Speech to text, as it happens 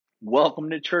Welcome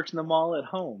to Church in the Mall at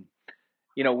Home.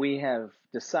 We have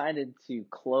decided to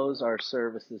close our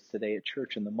services today at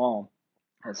Church in the Mall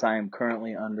as I am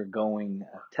currently undergoing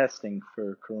testing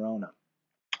for corona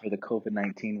or the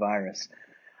COVID-19 virus.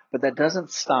 But that doesn't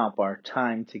stop our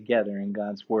time together in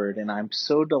God's Word, and I'm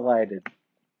so delighted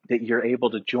that you're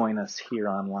able to join us here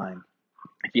online.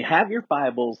 If you have your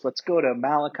Bibles, let's go to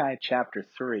Malachi chapter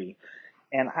 3,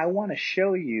 and I want to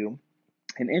show you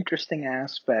an interesting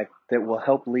aspect that will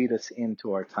help lead us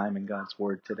into our time in God's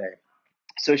Word today.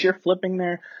 So as you're flipping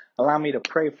there, allow me to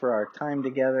pray for our time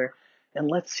together, and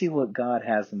let's see what God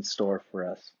has in store for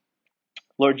us.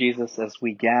 Lord Jesus, as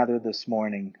we gather this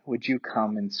morning, would you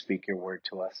come and speak your word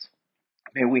to us?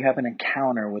 May we have an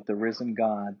encounter with the risen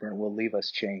God that will leave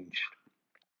us changed.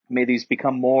 May these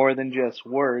become more than just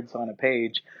words on a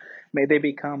page. May they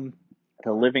become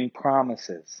the living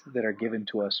promises that are given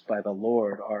to us by the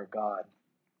Lord our God.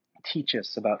 Teach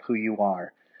us about who you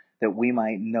are, that we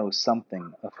might know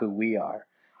something of who we are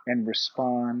and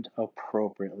respond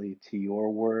appropriately to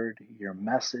your word, your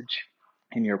message,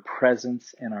 and your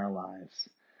presence in our lives.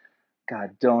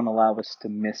 God, don't allow us to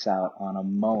miss out on a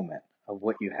moment of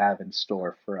what you have in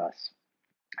store for us.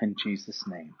 In Jesus'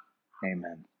 name,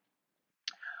 amen.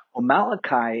 Well,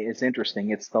 Malachi is interesting.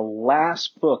 It's the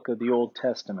last book of the Old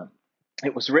Testament.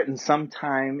 It was written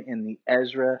sometime in the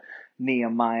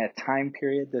Ezra-Nehemiah time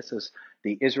period.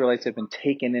 The Israelites have been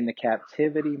taken into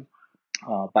captivity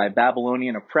by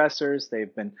Babylonian oppressors.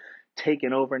 They've been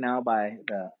taken over now by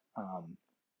the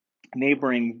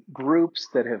neighboring groups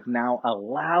that have now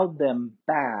allowed them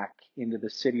back into the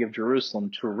city of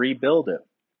Jerusalem to rebuild it.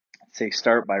 They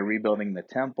start by rebuilding the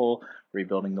temple,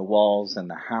 rebuilding the walls and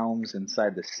the house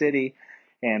inside the city,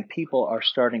 and people are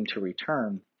starting to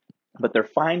return. But they're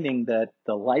finding that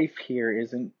the life here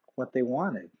isn't what they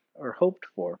wanted or hoped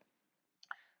for.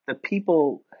 The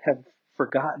people have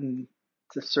forgotten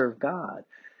to serve God.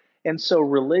 And so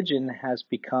religion has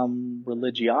become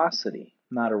religiosity,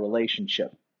 not a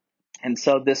relationship. And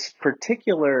so this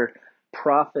particular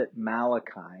prophet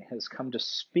Malachi has come to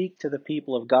speak to the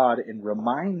people of God and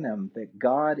remind them that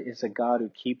God is a God who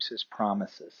keeps his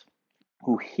promises,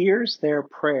 who hears their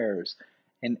prayers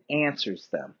and answers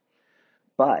them.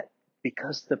 But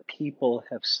because the people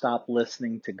have stopped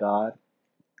listening to God,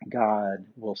 God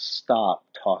will stop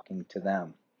talking to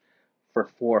them for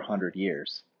 400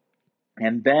 years.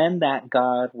 And then that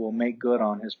God will make good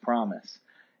on his promise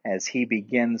as he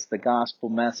begins the gospel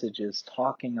messages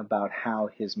talking about how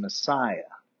his Messiah,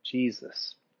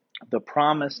 Jesus, the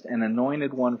promised and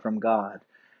anointed one from God,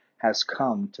 has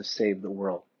come to save the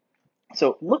world.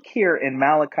 So look here in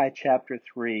Malachi chapter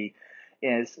 3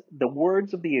 is the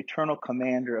words of the eternal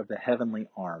commander of the heavenly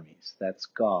armies. That's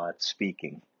God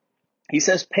speaking. He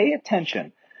says, "Pay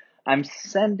attention. I'm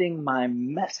sending my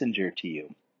messenger to you,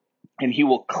 and he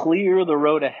will clear the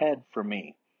road ahead for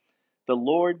me. The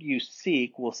Lord you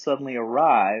seek will suddenly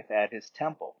arrive at his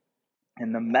temple,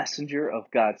 and the messenger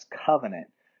of God's covenant,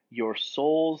 your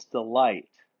soul's delight.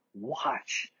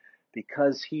 Watch,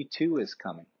 because he too is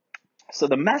coming." So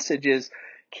the message is,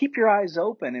 keep your eyes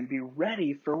open and be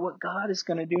ready for what God is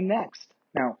going to do next.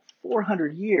 Now,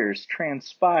 400 years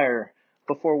transpire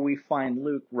before we find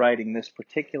Luke writing this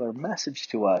particular message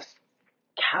to us,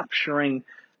 capturing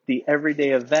the everyday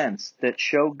events that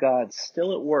show God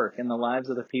still at work in the lives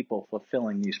of the people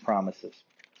fulfilling these promises.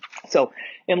 So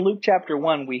in Luke chapter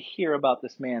 1, we hear about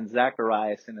this man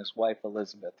Zacharias and his wife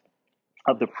Elizabeth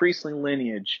of the priestly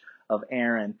lineage of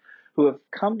Aaron, who have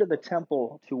come to the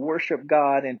temple to worship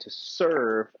God and to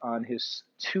serve on his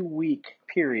 2-week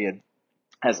period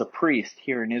as a priest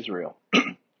here in Israel.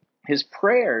 His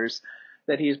prayers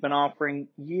that he's been offering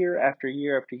year after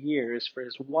year after year is for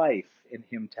his wife and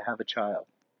him to have a child.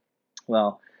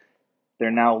 Well,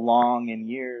 they're now long in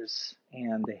years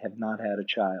and they have not had a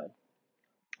child.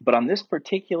 But on this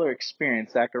particular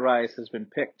experience, Zacharias has been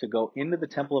picked to go into the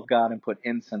temple of God and put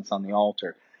incense on the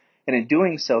altar. And in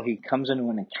doing so, he comes into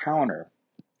an encounter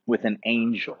with an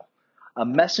angel, a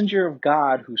messenger of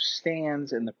God who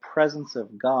stands in the presence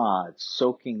of God,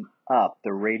 soaking up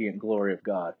the radiant glory of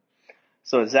God.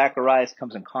 So as Zacharias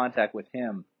comes in contact with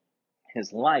him,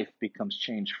 his life becomes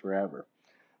changed forever.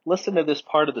 Listen to this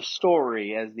part of the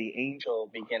story as the angel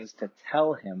begins to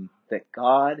tell him that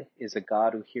God is a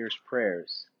God who hears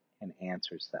prayers and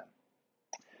answers them.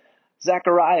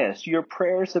 Zacharias, your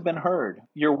prayers have been heard.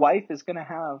 Your wife is going to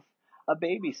have a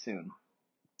baby soon,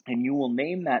 and you will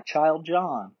name that child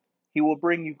John. He will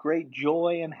bring you great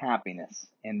joy and happiness,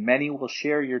 and many will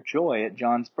share your joy at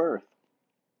John's birth.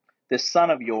 This son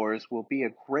of yours will be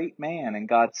a great man in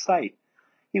God's sight.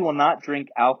 He will not drink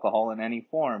alcohol in any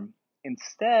form.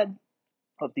 Instead,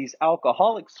 of these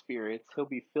alcoholic spirits, he'll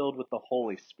be filled with the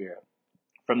Holy Spirit.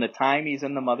 From the time he's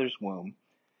in the mother's womb,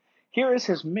 here is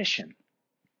his mission.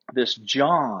 This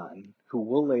John, who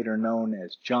we'll later know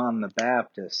as John the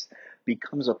Baptist,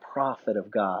 becomes a prophet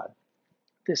of God.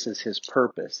 This is his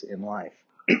purpose in life.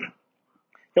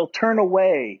 He'll turn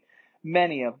away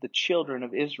many of the children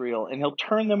of Israel, and he'll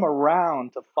turn them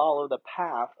around to follow the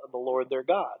path of the Lord their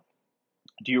God.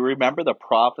 Do you remember the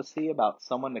prophecy about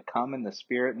someone to come in the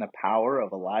spirit and the power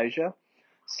of Elijah?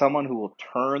 Someone who will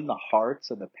turn the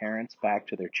hearts of the parents back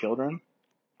to their children?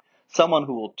 Someone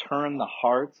who will turn the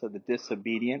hearts of the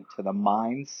disobedient to the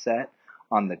mind set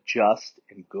on the just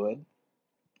and good?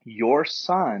 Your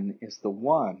son is the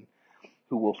one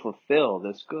who will fulfill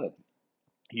this good.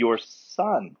 Your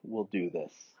son will do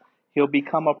this. He'll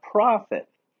become a prophet,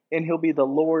 and he'll be the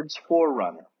Lord's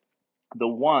forerunner, the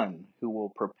one who will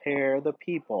prepare the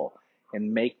people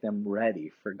and make them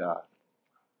ready for God.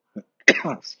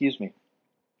 Excuse me.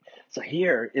 So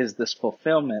here is this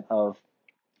fulfillment of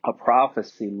a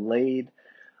prophecy laid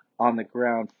on the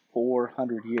ground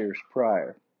 400 years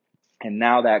prior. And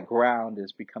now that ground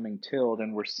is becoming tilled,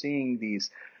 and we're seeing these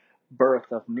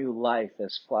birth of new life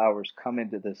as flowers come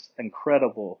into this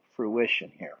incredible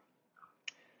fruition here.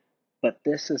 But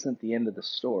this isn't the end of the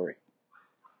story.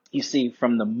 You see,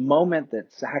 from the moment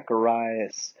that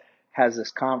Zacharias has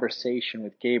this conversation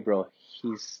with Gabriel,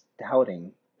 he's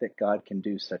doubting that God can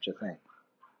do such a thing.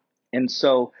 And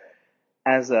so,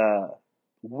 as a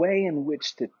way in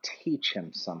which to teach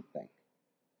him something,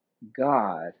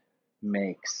 God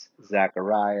makes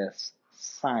Zacharias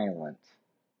silent,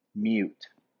 mute,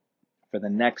 for the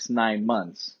next 9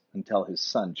 months until his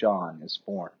son John is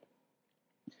born.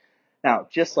 Now,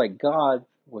 just like God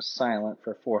was silent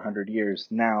for 400 years,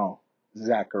 now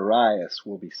Zacharias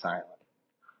will be silent.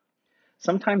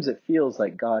 Sometimes it feels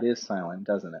like God is silent,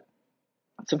 doesn't it?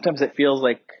 Sometimes it feels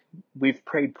like we've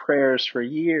prayed prayers for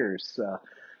years,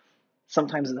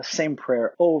 sometimes the same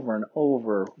prayer over and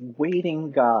over,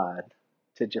 waiting God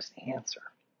to just answer.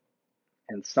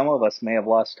 And some of us may have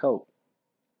lost hope.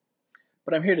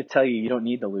 But I'm here to tell you, you don't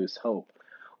need to lose hope.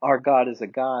 Our God is a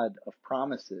God of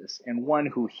promises, and one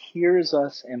who hears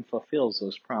us and fulfills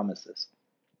those promises.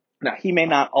 Now, he may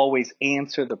not always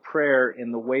answer the prayer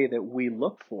in the way that we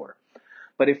look for,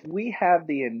 but if we have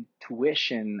the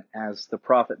intuition, as the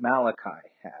prophet Malachi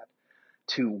had,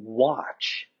 to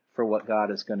watch for what God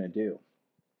is going to do,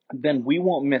 then we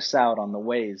won't miss out on the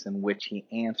ways in which he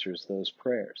answers those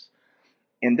prayers.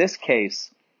 In this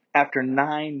case, after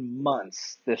 9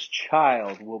 months, this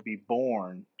child will be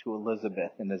born to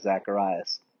Elizabeth and to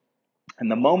Zacharias. And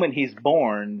the moment he's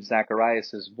born,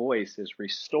 Zacharias' voice is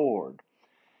restored,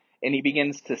 and he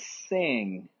begins to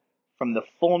sing from the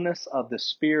fullness of the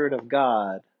Spirit of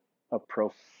God, a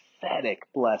prophetic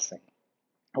blessing.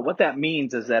 And what that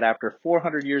means is that after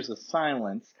 400 years of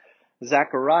silence,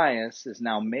 Zacharias is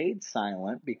now made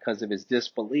silent because of his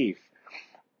disbelief.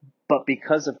 But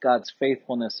because of God's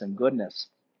faithfulness and goodness,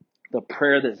 the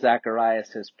prayer that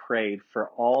Zacharias has prayed for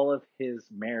all of his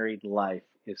married life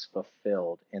is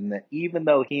fulfilled. And that even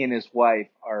though he and his wife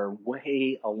are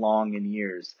way along in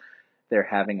years, they're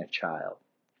having a child.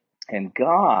 And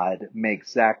God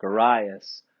makes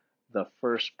Zacharias the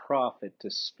first prophet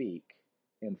to speak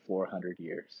in 400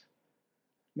 years.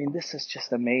 I mean, this is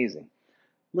just amazing.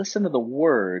 Listen to the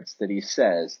words that he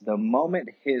says the moment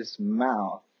his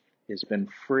mouth has been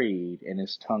freed and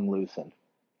his tongue loosened.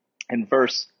 In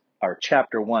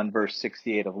chapter 1, verse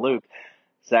 68 of Luke,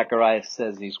 Zacharias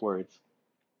says these words,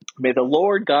 "May the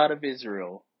Lord God of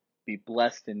Israel be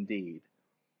blessed indeed.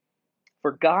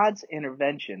 For God's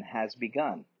intervention has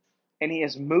begun, and he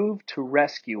has moved to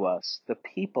rescue us, the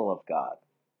people of God.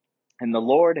 And the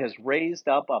Lord has raised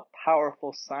up a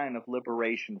powerful sign of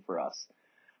liberation for us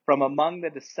from among the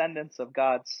descendants of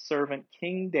God's servant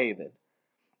King David,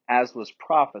 as was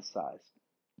prophesied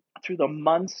through the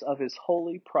mouths of his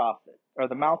holy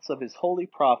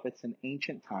prophets in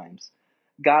ancient times.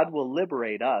 God will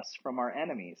liberate us from our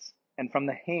enemies and from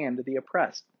the hand of the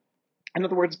oppressed." In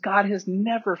other words, God has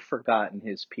never forgotten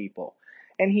his people,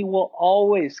 and he will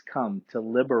always come to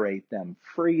liberate them,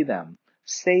 free them,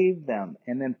 save them,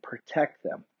 and then protect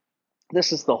them.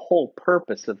 This is the whole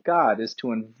purpose of God, is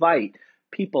to invite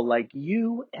people like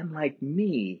you and like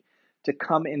me to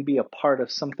come and be a part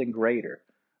of something greater,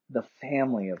 the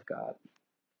family of God.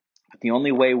 But the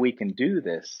only way we can do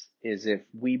this is if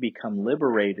we become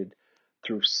liberated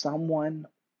through someone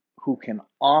who can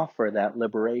offer that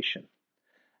liberation.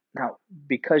 Now,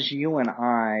 because you and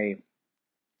I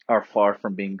are far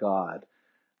from being God,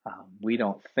 we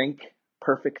don't think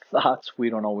perfect thoughts. We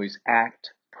don't always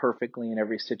act perfectly in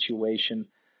every situation.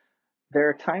 there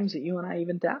are times that you and I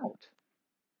even doubt.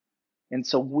 And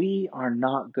so we are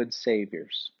not good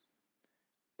saviors.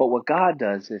 But what God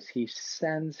does is he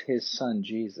sends his son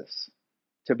Jesus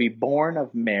to be born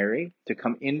of Mary, to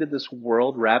come into this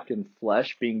world wrapped in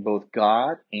flesh, being both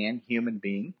God and human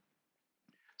being,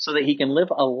 so that he can live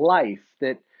a life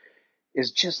that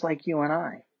is just like you and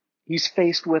I. He's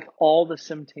faced with all the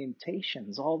same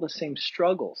temptations, all the same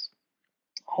struggles,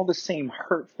 all the same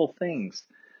hurtful things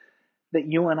that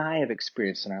you and I have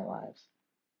experienced in our lives.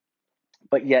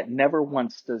 But yet never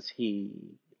once does he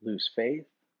lose faith.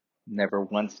 Never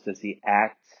once does he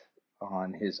act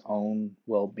on his own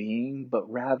well-being,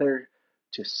 but rather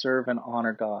to serve and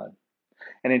honor God.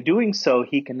 And in doing so,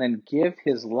 he can then give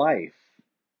his life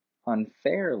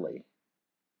unfairly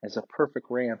as a perfect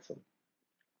ransom.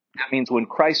 That means when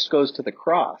Christ goes to the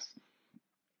cross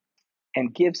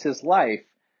and gives his life,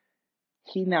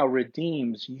 he now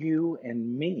redeems you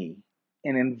and me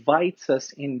and invites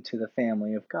us into the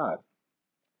family of God.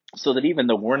 So that even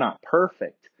though we're not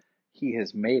perfect, he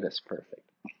has made us perfect.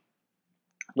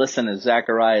 Listen as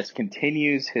Zacharias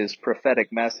continues his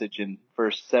prophetic message in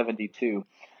verse 72.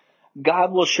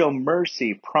 God will show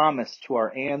mercy promised to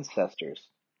our ancestors,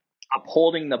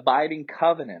 upholding the abiding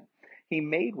covenant he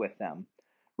made with them,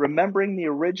 remembering the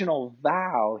original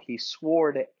vow he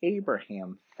swore to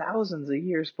Abraham thousands of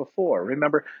years before.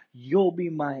 Remember, you'll be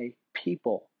my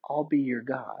people, I'll be your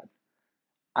God.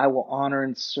 I will honor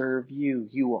and serve you.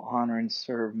 You will honor and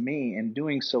serve me. In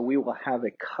doing so, we will have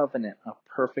a covenant, a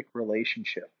perfect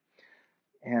relationship.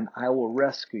 And I will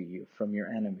rescue you from your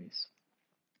enemies.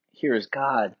 Here is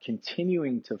God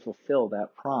continuing to fulfill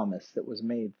that promise that was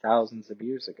made thousands of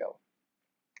years ago.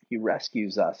 He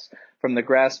rescues us from the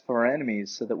grasp of our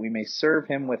enemies so that we may serve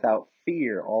him without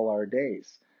fear all our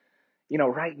days. You know,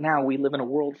 right now we live in a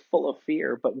world full of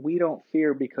fear, but we don't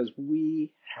fear because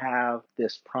we have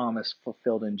this promise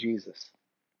fulfilled in Jesus.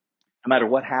 No matter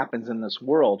what happens in this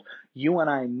world, you and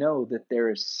I know that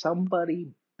there is somebody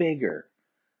bigger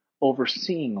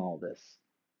overseeing all this,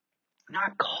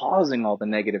 not causing all the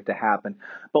negative to happen,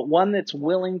 but one that's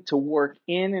willing to work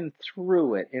in and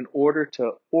through it in order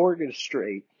to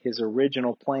orchestrate his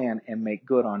original plan and make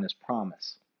good on his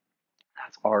promise.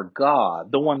 That's our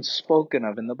God, the one spoken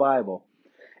of in the Bible.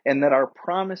 And that our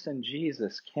promise in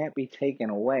Jesus can't be taken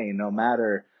away no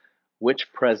matter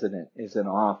which president is in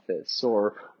office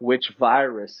or which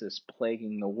virus is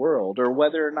plaguing the world or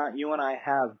whether or not you and I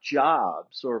have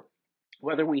jobs or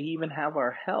whether we even have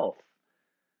our health,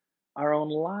 our own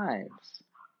lives.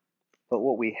 But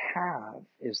what we have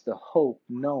is the hope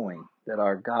knowing that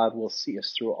our God will see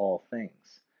us through all things,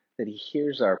 that he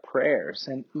hears our prayers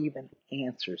and even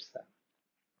answers them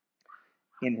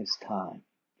in his time.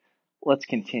 Let's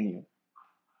continue.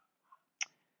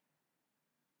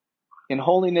 In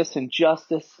holiness and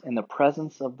justice in the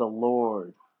presence of the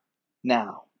Lord.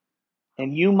 Now,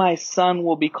 and you, my son,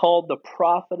 will be called the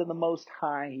prophet of the Most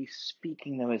High. He's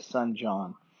speaking to his son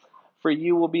John. For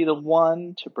you will be the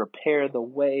one to prepare the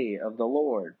way of the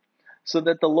Lord, so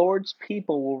that the Lord's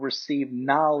people will receive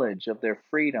knowledge of their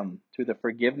freedom through the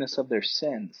forgiveness of their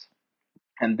sins.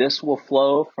 And this will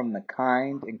flow from the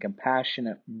kind and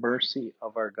compassionate mercy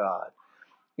of our God.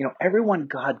 You know, everyone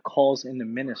God calls into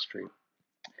ministry,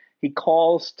 he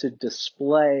calls to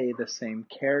display the same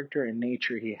character and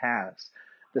nature he has,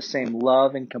 the same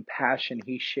love and compassion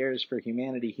he shares for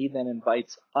humanity. He then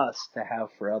invites us to have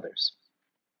for others.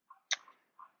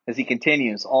 As he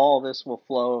continues, all this will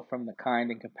flow from the kind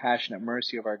and compassionate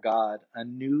mercy of our God. A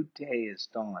new day is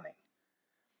dawning.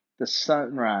 The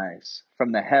sunrise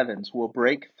from the heavens will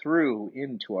break through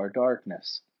into our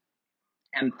darkness.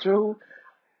 And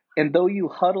though you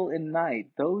huddle in night,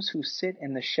 those who sit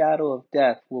in the shadow of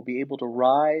death will be able to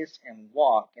rise and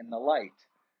walk in the light,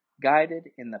 guided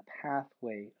in the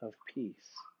pathway of peace.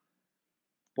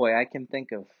 Boy, I can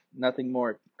think of nothing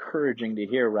more encouraging to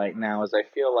hear right now as I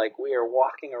feel like we are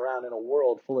walking around in a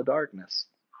world full of darkness.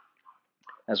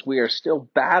 As we are still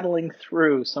battling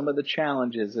through some of the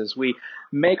challenges as we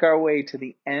make our way to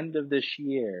the end of this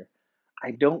year,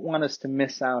 I don't want us to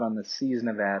miss out on the season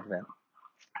of Advent,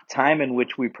 a time in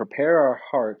which we prepare our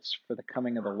hearts for the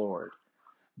coming of the Lord.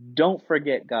 Don't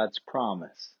forget God's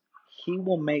promise. He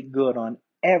will make good on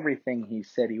everything he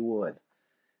said he would.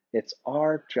 It's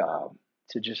our job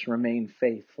to just remain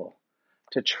faithful,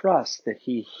 to trust that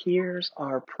he hears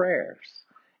our prayers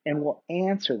and will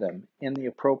answer them in the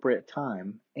appropriate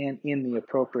time and in the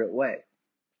appropriate way.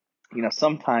 You know,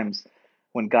 sometimes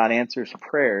when God answers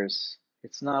prayers,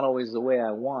 it's not always the way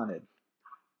I wanted,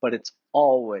 but it's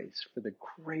always for the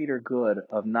greater good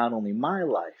of not only my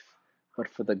life, but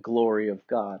for the glory of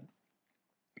God.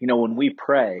 You know, when we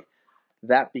pray,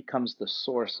 that becomes the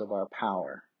source of our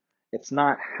power. It's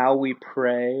not how we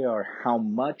pray or how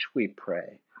much we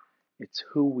pray, it's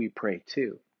who we pray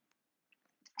to.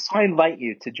 So I invite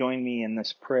you to join me in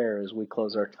this prayer as we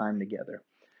close our time together.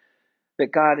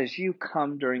 That God, as you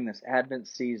come during this Advent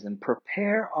season,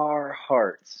 prepare our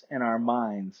hearts and our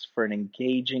minds for an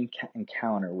engaging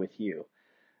encounter with you.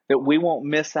 That we won't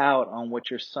miss out on what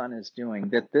your Son is doing.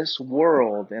 That this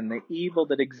world and the evil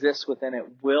that exists within it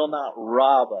will not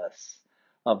rob us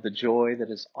of the joy that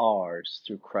is ours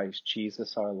through Christ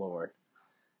Jesus our Lord.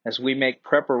 As we make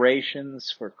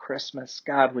preparations for Christmas,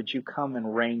 God, would you come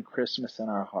and reign Christmas in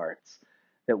our hearts,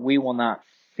 that we will not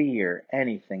fear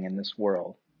anything in this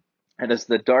world. And as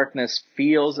the darkness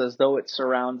feels as though it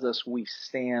surrounds us, we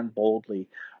stand boldly,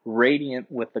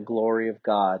 radiant with the glory of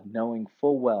God, knowing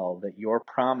full well that your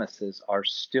promises are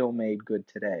still made good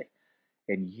today,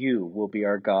 and you will be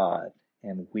our God,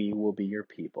 and we will be your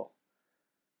people.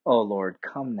 Oh Lord,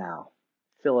 come now.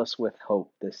 Fill us with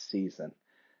hope this season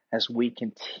as we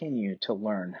continue to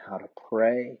learn how to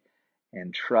pray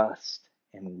and trust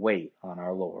and wait on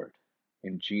our Lord.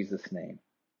 In Jesus' name,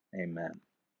 amen.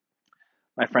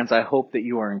 My friends, I hope that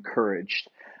you are encouraged.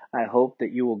 I hope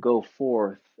that you will go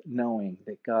forth knowing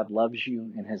that God loves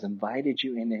you and has invited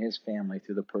you into his family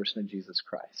through the person of Jesus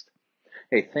Christ.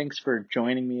 Hey, thanks for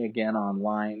joining me again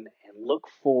online, and look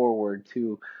forward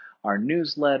to our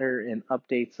newsletter and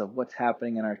updates of what's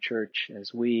happening in our church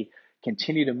as we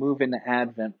continue to move into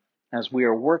Advent, as we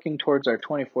are working towards our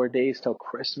 24 days till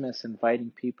Christmas,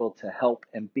 inviting people to help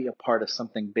and be a part of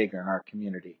something bigger in our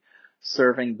community,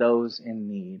 serving those in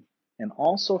need. And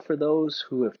also for those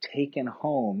who have taken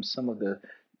home some of the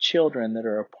children that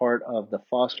are a part of the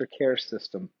foster care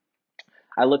system,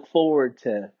 I look forward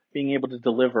to being able to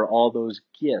deliver all those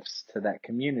gifts to that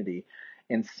community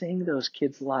and seeing those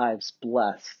kids' lives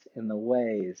blessed in the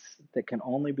ways that can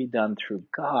only be done through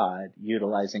God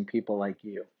utilizing people like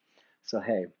you. So,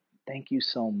 hey, thank you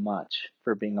so much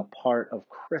for being a part of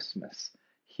Christmas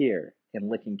here in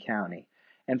Licking County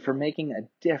and for making a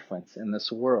difference in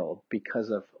this world because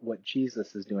of what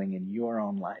Jesus is doing in your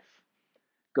own life.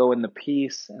 Go in the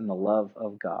peace and the love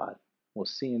of God. We'll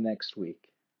see you next week.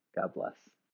 God bless.